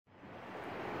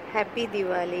Happy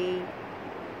Diwali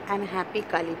and happy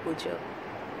Kali পুজো।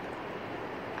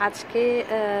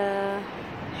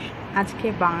 আজকে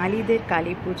বাঙালিদের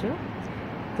কালী পুজো,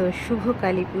 তো শুভ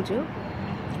কালী পুজো,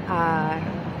 আর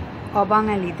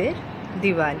অবাঙালিদের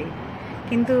দিওয়ালি।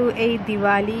 কিন্তু এই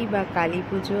দিওয়ালি বা কালী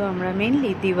পুজো আমরা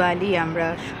মেনলি দিওয়ালি আমরা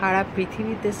সারা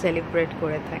পৃথিবীতে সেলিব্রেট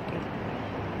করে থাকি।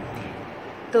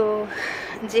 তো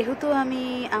যেহেতু আমি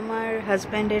আমার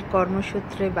হাজব্যান্ডের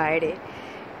কর্মসূত্রে বাইরে,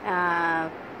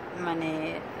 মানে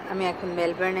আমি এখন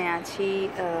মেলবোর্নে আছি,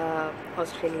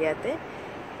 অস্ট্রেলিয়াতে,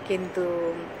 কিন্তু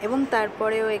এবং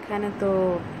তারপরেও এখানে তো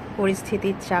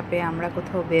পরিস্থিতির চাপে আমরা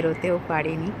কোথাও বেরোতেও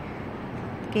পারিনি।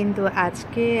 কিন্তু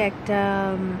আজকে একটা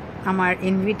আমার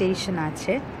ইনভিটেশন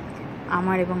আছে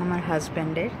আমার এবং আমার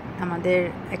হাজব্যান্ডের। আমাদের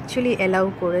অ্যাকচুয়ালি অ্যালাউ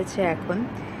করেছে এখন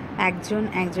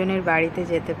একজনের বাড়িতে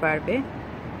যেতে পারবে।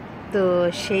 তো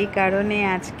সেই কারণে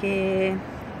আজকে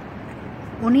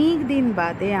অনেক দিন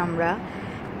বাদে আমরা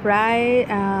প্রায়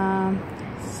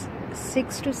 6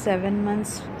 to 7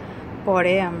 months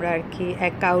পরে আমরা আর কি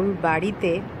কারুর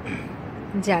বাড়িতে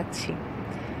যাচ্ছি।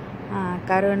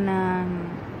 কারণ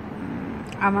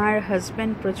আমার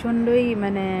হাজব্যান্ড প্রচণ্ডই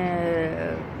মানে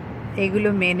এগুলো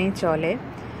মেনে চলে,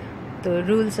 তো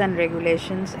রুলস অ্যান্ড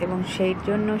রেগুলেশনস, এবং সেই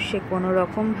জন্য সে কোনো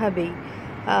রকমভাবেই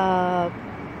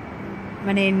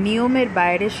মানে নিয়মের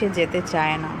বাইরে সে যেতে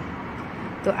চায় না।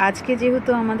 তো আজকে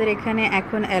যেহেতু আমাদের এখানে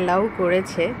এখন অ্যালাউ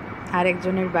করেছে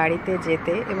আরেকজনের বাড়িতে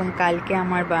যেতে, এবং কালকে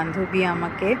আমার বান্ধবী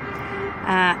আমাকে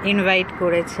ইনভাইট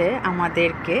করেছে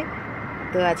আমাদেরকে,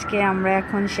 তো আজকে আমরা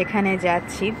এখন সেখানে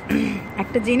যাচ্ছি।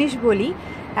 একটা জিনিস বলি,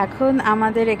 এখন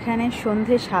আমাদের এখানে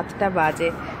সন্ধে 7টা বাজে,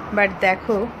 বাট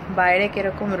দেখো বাইরে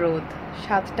কীরকম রোদ।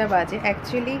 7টা বাজে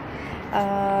অ্যাকচুয়ালি।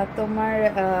 তোমার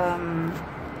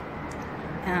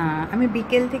আমি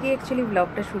বিকেল থেকে অ্যাকচুয়ালি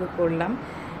ব্লগটা শুরু করলাম।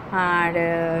 আর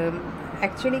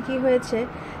অ্যাকচুয়ালি কি হয়েছে,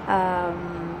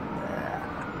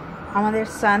 আমাদের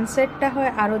সানসেটটা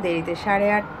হয় আরও দেরিতে,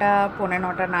 8:30 পৌনে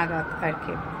 9টা নাগাদ আর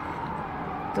কি।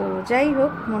 তো যাই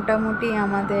হোক, মোটামুটি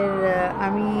আমাদের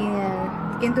আমি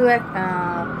কিন্তু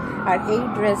আর এই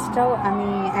ড্রেসটাও আমি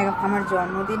আমার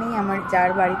জন্মদিনেই আমার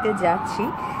যার বাড়িতে যাচ্ছি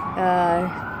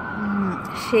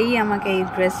সেই আমাকে এই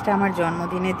ড্রেসটা আমার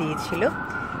জন্মদিনে দিয়েছিল।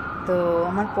 তো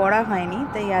আমার পরা হয়নি,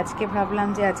 তাই আজকে ভাবলাম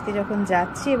যে আজকে যখন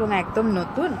যাচ্ছি এবং একদম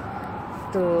নতুন,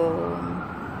 তো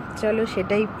চলো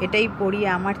এটাই পরি।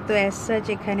 আমার তো অ্যাজ সাচ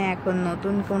এখানে এখন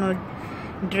নতুন কোনো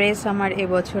ড্রেস আমার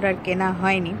এবছর আর কেনা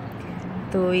হয়নি,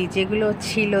 তো এই যেগুলো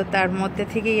ছিল তার মধ্যে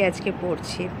থেকেই আজকে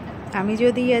পরছি। আমি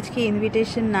যদি আজকে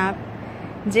ইনভিটেশন না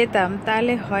যেতাম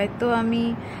তাহলে হয়তো আমি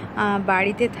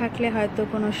বাড়িতে থাকলে হয়তো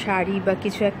কোনো শাড়ি বা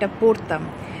কিছু একটা পরতাম,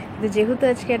 কিন্তু যেহেতু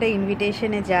আজকে একটা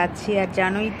ইনভিটেশনে যাচ্ছি, আর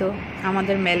জানোই তো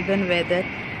আমাদের মেলবোর্ন ওয়েদার,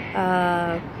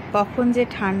 কখন যে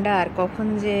ঠান্ডা আর কখন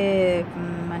যে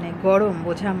মানে গরম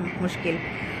বোঝা মুশকিল,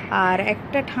 আর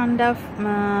একটা ঠান্ডা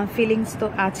ফিলিংস তো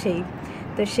আছেই।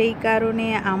 তো সেই কারণে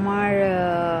আমার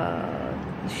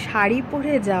শাড়ি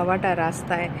পরে যাওয়াটা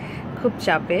রাস্তায় খুব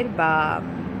চাপের, বা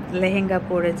লেহেঙ্গা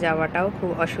পরে যাওয়াটাও খুব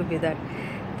অসুবিধার।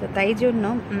 তো তাই জন্য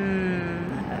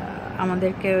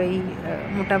আমাদেরকে ওই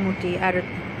মোটামুটি, আর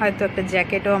হয়তো একটা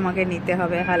জ্যাকেটও আমাকে নিতে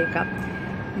হবে হালকা,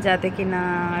 যাতে কি না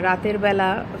রাতের বেলা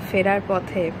ফেরার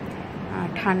পথে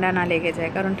ঠান্ডা না লেগে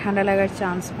যায়, কারণ ঠান্ডা লাগার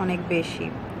চান্স অনেক বেশি।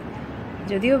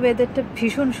 যদিও ওয়েদারটা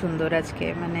ভীষণ সুন্দর আজকে,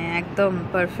 মানে একদম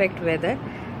পারফেক্ট ওয়েদার,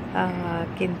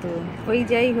 কিন্তু ওই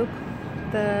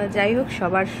যাই হোক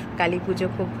সবার কালী পুজো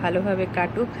খুব ভালোভাবে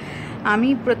কাটুক। আমি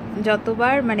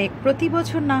যতবার, মানে প্রতি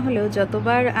বছর না হলেও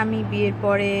যতবার আমি বিয়ের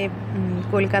পরে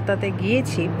কলকাতাতে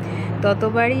গিয়েছি,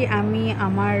 ততবারই আমি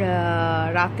আমার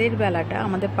রাতের বেলাটা,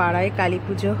 আমাদের পাড়ায় কালী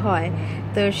পুজো হয়,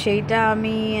 তো সেইটা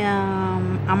আমি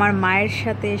আমার মায়ের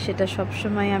সাথে সেটা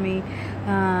সবসময় আমি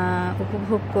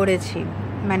উপভোগ করেছি,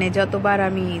 মানে যতবার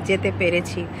আমি যেতে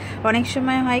পেরেছি। অনেক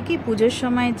সময় হয় কি, পুজোর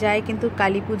সময় যাই কিন্তু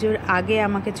কালী পুজোর আগে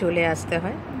আমাকে চলে আসতে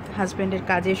হয় হাজব্যান্ডের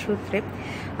কাজের সূত্রে,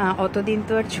 অতদিন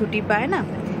তো আর ছুটি পায় না।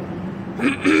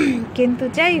 কিন্তু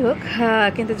যাই হোক,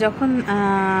 কিন্তু যখন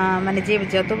মানে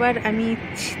যতবার আমি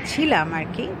ছিলাম আর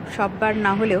কি, সববার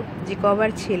না হলেও যে কবার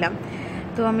ছিলাম,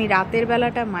 তো আমি রাতের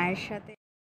বেলাটা মায়ের সাথে।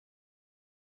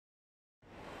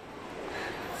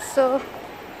 সো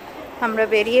আমরা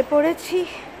বেরিয়ে পড়েছি,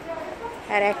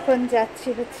 আর এখন যাচ্ছি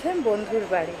হচ্ছে বন্ধুর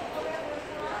বাড়ি।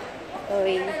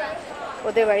 ওই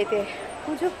ওদের বাড়িতে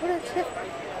পুজো করেছে,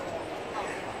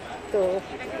 তো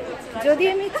যদি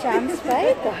আমি চান্স পাই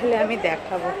তাহলে আমি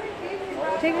দেখাবো,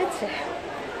 ঠিক আছে?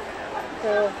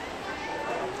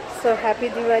 So happy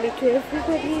Diwali to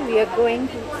everybody. We are going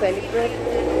to celebrate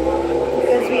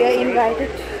because we are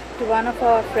invited to one of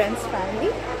our friends'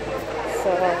 family. So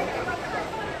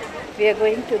we are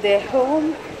going to their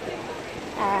home,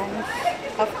 and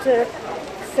after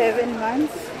 7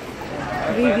 months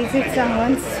we visit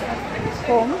someone's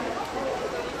home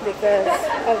because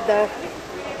of the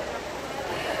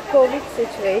COVID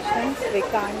situations. We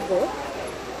can't go.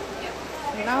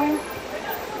 Now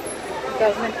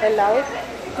government allowed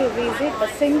to visit a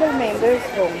single member's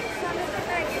home.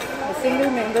 A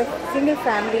single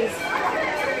families,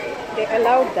 they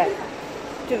allowed that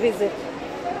to visit.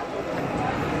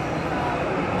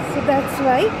 So that's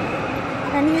why,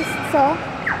 and you saw,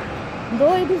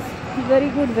 though it is very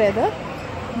good weather,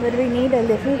 but we need a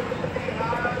little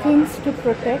things to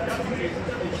protect,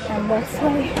 and that's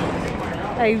why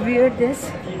I wear this.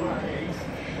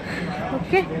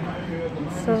 Okay,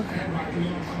 so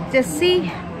just see,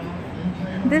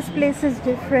 this place is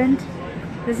different.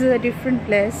 This is a different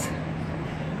place.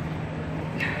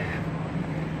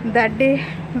 That day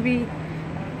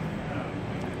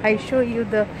I show you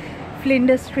the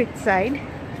Flinders Street side,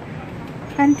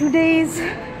 and today is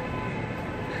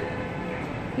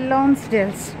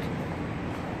Lonsdale,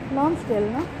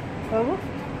 না বাবু?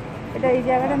 এটা এই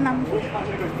জায়গাটার নাম কি?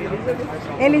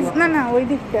 Alice না ওই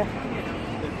দিকটা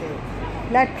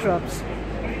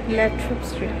Latrop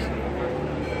Street.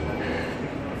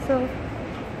 So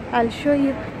I'll show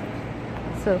you,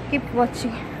 so keep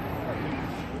watching.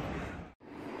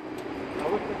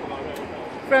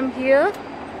 From here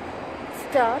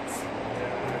starts,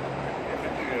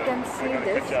 you can see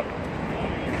this.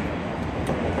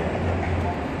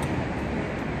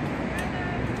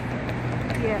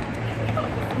 Yeah,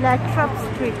 Latrop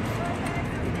Street.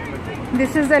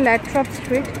 This is the Latrop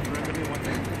Street.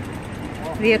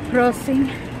 We are crossing.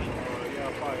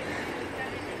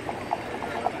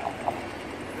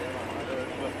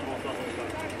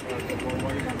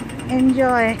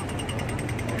 Enjoy.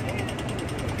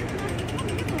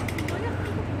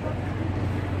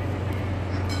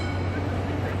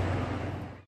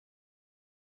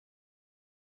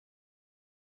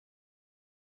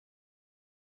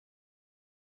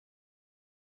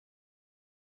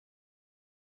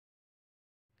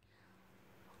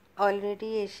 Already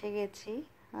এসে গেছি,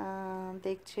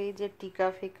 দেখছোই যে টিকা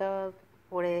ফিকা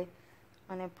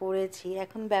পড়েছি।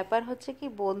 এখন ব্যাপার হচ্ছে কি,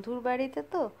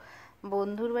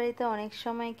 বন্ধুর বাড়িতে অনেক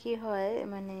সময় কি হয়,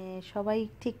 সবাই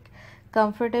ঠিক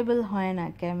কমফোর্টেবল হয় না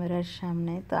ক্যামেরার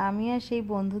সামনে। তো আমি আর সেই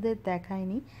বন্ধুদের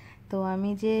দেখাইনি। তো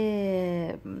আমি যে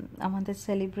আমাদের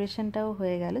সেলিব্রেশনটাও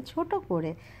হয়ে গেল ছোট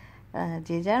করে,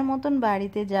 যে যার মতন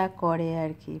বাড়িতে যা করে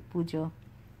আর কি, পুজো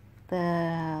তা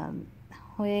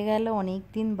হয়ে গেল। অনেক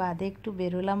দিন বাদে একটু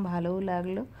বেরোলাম, ভালোও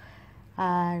লাগলো।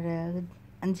 আর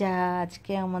যা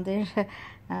আজকে আমাদের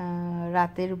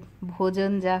রাতের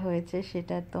ভোজন যা হয়েছে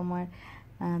সেটা তোমার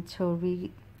ছবি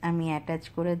আমি অ্যাটাচ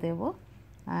করে দেব।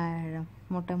 আর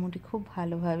মোটামুটি খুব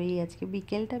ভালোভাবেই আজকে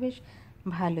বিকেলটা বেশ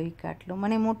ভালোই কাটলো,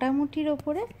 মোটামুটির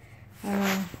ওপরে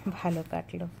ভালো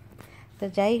কাটলো। তো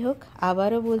যাই হোক,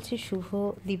 আবারও বলছি শুভ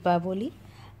দীপাবলি।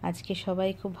 আজকে সবাই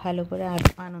খুব ভালো করে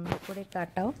আনন্দ করে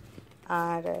কাটাও,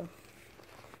 আর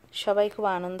সবাই খুব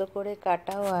আনন্দ করে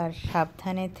কাটাও, আর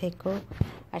সাবধানে থেকো।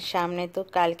 আর সামনে তো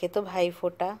কালকে তো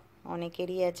ভাইফোঁটা,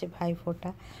 অনেকেরই আছে ভাইফোঁটা।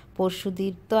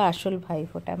 পরশুদিন তো আসল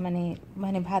ভাইফোঁটা,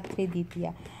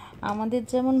 ভাতৃদ্বিতীয়া। আমাদের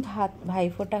যেমন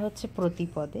ভাইফোঁটা হচ্ছে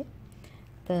প্রতিপদে,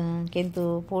 তা কিন্তু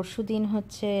পরশুদিন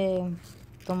হচ্ছে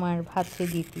তোমার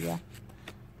ভাতৃদ্বিতীয়া।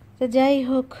 তো যাই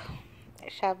হোক,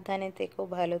 সাবধানে থেকো,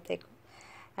 ভালো থেকো।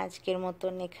 আজকের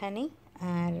মতন এখানেই।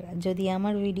 আর যদি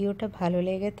আমার ভিডিওটা ভালো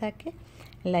লেগে থাকে,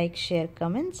 লাইক শেয়ার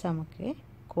কমেন্টস আমাকে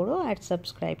করো, আর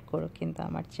সাবস্ক্রাইব করো কিন্তু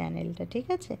আমার চ্যানেলটা, ঠিক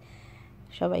আছে?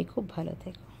 সবাই খুব ভালো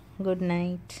থেকো। Good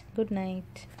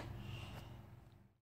night.